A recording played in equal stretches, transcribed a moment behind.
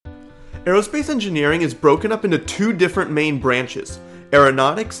Aerospace engineering is broken up into two different main branches,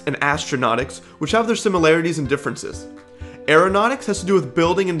 aeronautics and astronautics, which have their similarities and differences. Aeronautics has to do with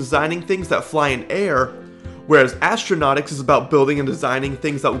building and designing things that fly in air, whereas astronautics is about building and designing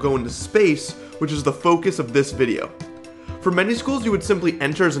things that will go into space, which is the focus of this video. For many schools, you would simply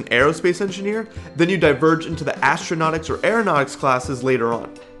enter as an aerospace engineer, then you diverge into the astronautics or aeronautics classes later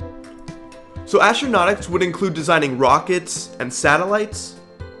on. So astronautics would include designing rockets and satellites,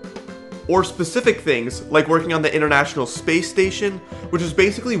 or specific things like working on the International Space Station, which is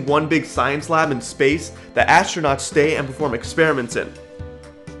basically one big science lab in space that astronauts stay and perform experiments in.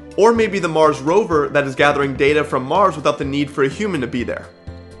 Or maybe the Mars rover that is gathering data from Mars without the need for a human to be there.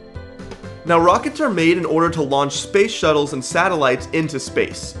 Now, rockets are made in order to launch space shuttles and satellites into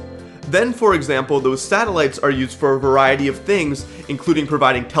space. Then, for example, those satellites are used for a variety of things, including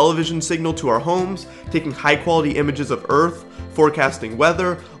providing television signal to our homes, taking high-quality images of Earth, forecasting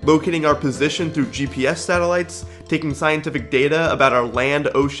weather, locating our position through GPS satellites, taking scientific data about our land,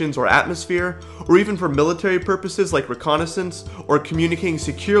 oceans, or atmosphere, or even for military purposes like reconnaissance, or communicating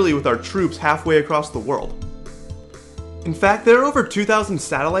securely with our troops halfway across the world. In fact, there are over 2,000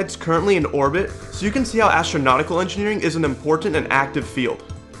 satellites currently in orbit, so you can see how astronautical engineering is an important and active field.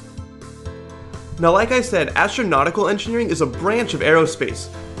 Now, like I said, astronautical engineering is a branch of aerospace,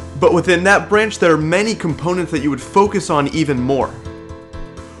 but within that branch there are many components that you would focus on even more.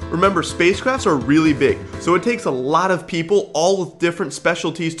 Remember, spacecrafts are really big, so it takes a lot of people, all with different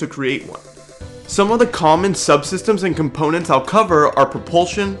specialties, to create one. Some of the common subsystems and components I'll cover are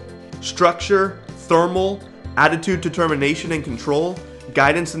propulsion, structure, thermal, attitude determination and control,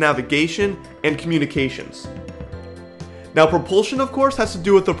 guidance and navigation, and communications. Now, propulsion, of course, has to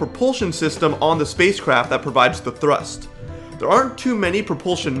do with the propulsion system on the spacecraft that provides the thrust. There aren't too many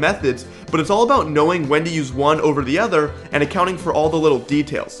propulsion methods, but it's all about knowing when to use one over the other and accounting for all the little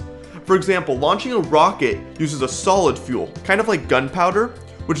details. For example, launching a rocket uses a solid fuel, kind of like gunpowder,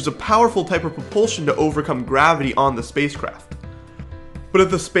 which is a powerful type of propulsion to overcome gravity on the spacecraft. But if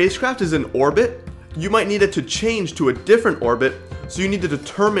the spacecraft is in orbit, you might need it to change to a different orbit, so you need to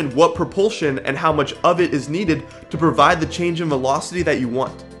determine what propulsion and how much of it is needed to provide the change in velocity that you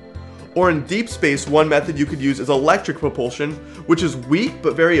want. Or in deep space, one method you could use is electric propulsion, which is weak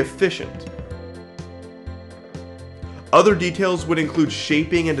but very efficient. Other details would include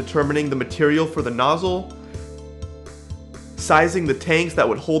shaping and determining the material for the nozzle, sizing the tanks that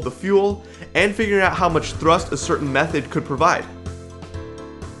would hold the fuel, and figuring out how much thrust a certain method could provide.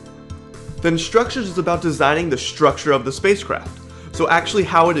 Then structures is about designing the structure of the spacecraft, so actually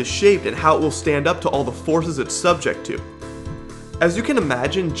how it is shaped and how it will stand up to all the forces it's subject to. As you can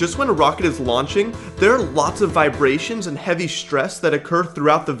imagine, just when a rocket is launching, there are lots of vibrations and heavy stress that occur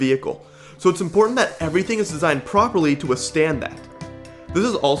throughout the vehicle, so it's important that everything is designed properly to withstand that. This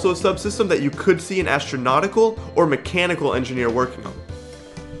is also a subsystem that you could see an astronautical or mechanical engineer working on.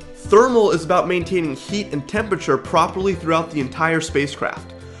 Thermal is about maintaining heat and temperature properly throughout the entire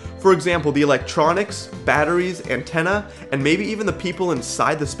spacecraft. For example, the electronics, batteries, antenna, and maybe even the people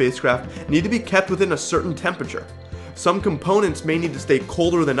inside the spacecraft need to be kept within a certain temperature. Some components may need to stay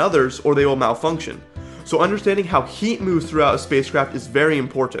colder than others or they will malfunction, so understanding how heat moves throughout a spacecraft is very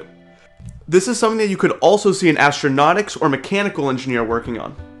important. This is something that you could also see an astronautics or mechanical engineer working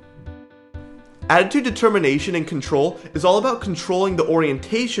on. Attitude determination and control is all about controlling the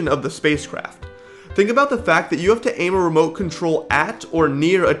orientation of the spacecraft. Think about the fact that you have to aim a remote control at or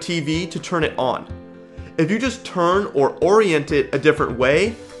near a TV to turn it on. If you just turn or orient it a different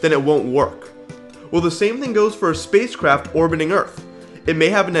way, then it won't work. Well, the same thing goes for a spacecraft orbiting Earth. It may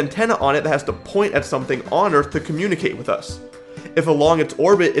have an antenna on it that has to point at something on Earth to communicate with us. If along its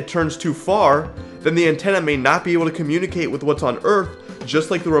orbit it turns too far, then the antenna may not be able to communicate with what's on Earth,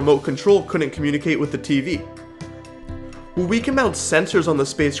 just like the remote control couldn't communicate with the TV. Well, we can mount sensors on the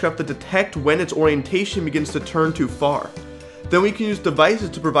spacecraft that detect when its orientation begins to turn too far. Then we can use devices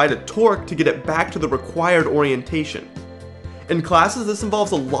to provide a torque to get it back to the required orientation. In classes, this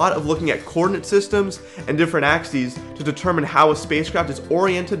involves a lot of looking at coordinate systems and different axes to determine how a spacecraft is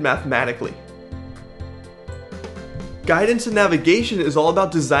oriented mathematically. Guidance and navigation is all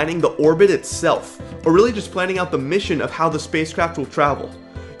about designing the orbit itself, or really just planning out the mission of how the spacecraft will travel.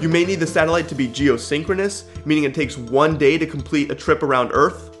 You may need the satellite to be geosynchronous, meaning it takes one day to complete a trip around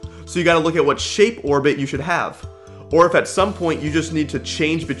Earth, so you gotta look at what shape orbit you should have. Or if at some point you just need to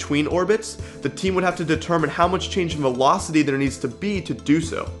change between orbits, the team would have to determine how much change in velocity there needs to be to do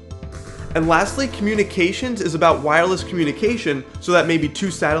so. And lastly, communications is about wireless communication, so that maybe two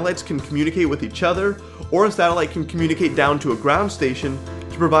satellites can communicate with each other, or a satellite can communicate down to a ground station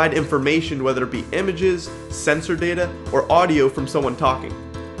to provide information, whether it be images, sensor data, or audio from someone talking.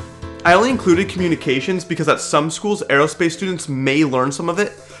 I only included communications because at some schools, aerospace students may learn some of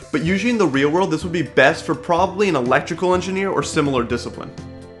it, but usually in the real world, this would be best for probably an electrical engineer or similar discipline.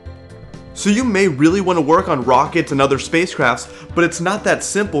 So you may really want to work on rockets and other spacecrafts, but it's not that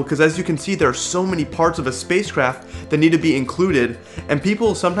simple because as you can see, there are so many parts of a spacecraft that need to be included, and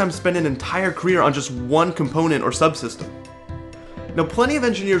people sometimes spend an entire career on just one component or subsystem. Now, plenty of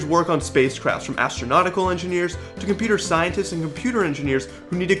engineers work on spacecrafts, from astronautical engineers to computer scientists and computer engineers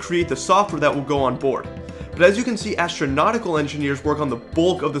who need to create the software that will go on board. But as you can see, astronautical engineers work on the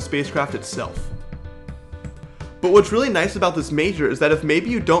bulk of the spacecraft itself. But what's really nice about this major is that if maybe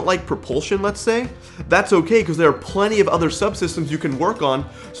you don't like propulsion, let's say, that's okay because there are plenty of other subsystems you can work on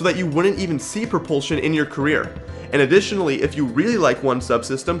so that you wouldn't even see propulsion in your career. And additionally, if you really like one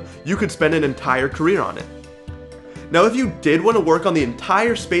subsystem, you could spend an entire career on it. Now, if you did want to work on the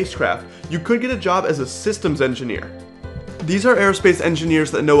entire spacecraft, you could get a job as a systems engineer. These are aerospace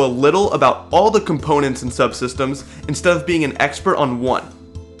engineers that know a little about all the components and subsystems instead of being an expert on one.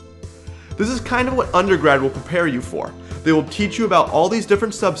 This is kind of what undergrad will prepare you for. They will teach you about all these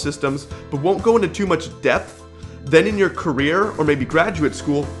different subsystems, but won't go into too much depth. Then in your career, or maybe graduate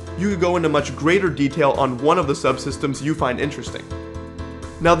school, you could go into much greater detail on one of the subsystems you find interesting.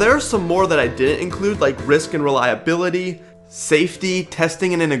 Now there are some more that I didn't include, like risk and reliability, safety,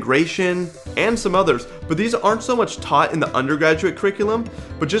 testing and integration, and some others, but these aren't so much taught in the undergraduate curriculum,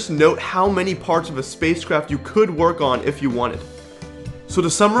 but just note how many parts of a spacecraft you could work on if you wanted. So to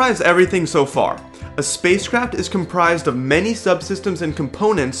summarize everything so far, a spacecraft is comprised of many subsystems and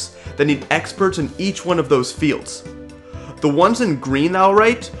components that need experts in each one of those fields. The ones in green that I'll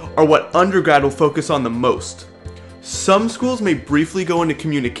write are what undergrad will focus on the most. Some schools may briefly go into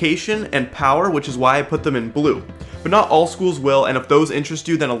communication and power, which is why I put them in blue, but not all schools will, and if those interest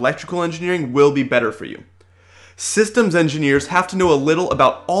you, then electrical engineering will be better for you. Systems engineers have to know a little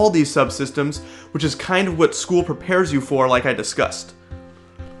about all these subsystems, which is kind of what school prepares you for, like I discussed.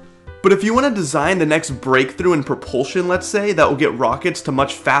 But if you want to design the next breakthrough in propulsion, let's say, that will get rockets to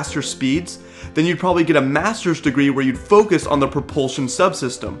much faster speeds, then you'd probably get a master's degree where you'd focus on the propulsion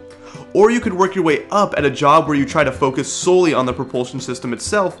subsystem. Or you could work your way up at a job where you try to focus solely on the propulsion system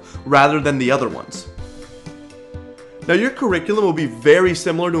itself rather than the other ones. Now your curriculum will be very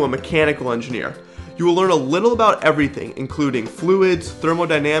similar to a mechanical engineer. You will learn a little about everything, including fluids,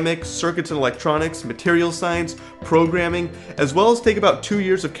 thermodynamics, circuits and electronics, materials science, programming, as well as take about 2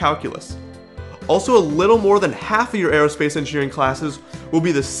 years of calculus. Also, a little more than half of your aerospace engineering classes will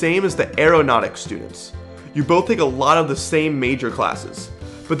be the same as the aeronautics students. You both take a lot of the same major classes.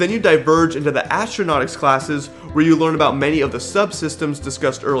 But then you diverge into the astronautics classes where you learn about many of the subsystems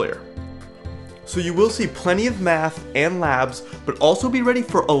discussed earlier. So you will see plenty of math and labs, but also be ready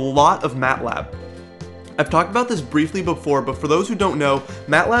for a lot of MATLAB. I've talked about this briefly before, but for those who don't know,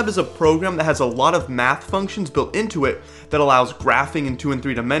 MATLAB is a program that has a lot of math functions built into it that allows graphing in 2 and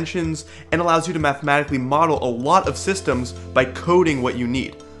 3 dimensions and allows you to mathematically model a lot of systems by coding what you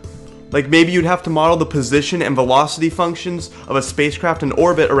need. Like maybe you'd have to model the position and velocity functions of a spacecraft in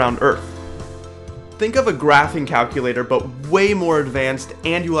orbit around Earth. Think of a graphing calculator, but way more advanced,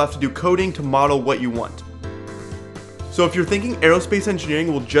 and you will have to do coding to model what you want. So if you're thinking aerospace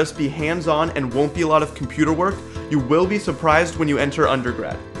engineering will just be hands-on and won't be a lot of computer work, you will be surprised when you enter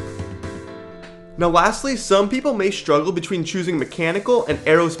undergrad. Now lastly, some people may struggle between choosing mechanical and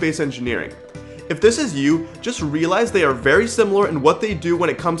aerospace engineering. If this is you, just realize they are very similar in what they do when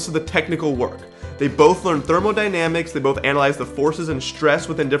it comes to the technical work. They both learn thermodynamics, they both analyze the forces and stress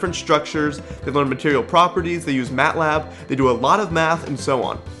within different structures, they learn material properties, they use MATLAB, they do a lot of math, and so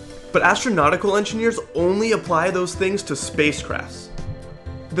on. But astronautical engineers only apply those things to spacecrafts.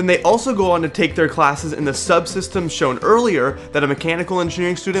 Then they also go on to take their classes in the subsystems shown earlier that a mechanical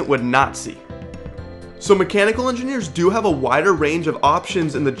engineering student would not see. So mechanical engineers do have a wider range of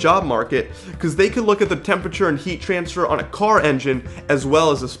options in the job market because they could look at the temperature and heat transfer on a car engine as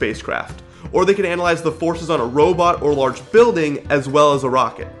well as a spacecraft. Or they can analyze the forces on a robot or large building as well as a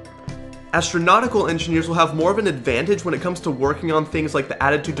rocket. Astronautical engineers will have more of an advantage when it comes to working on things like the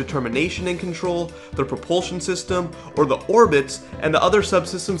attitude determination and control, the propulsion system, or the orbits, and the other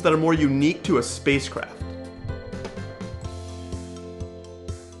subsystems that are more unique to a spacecraft.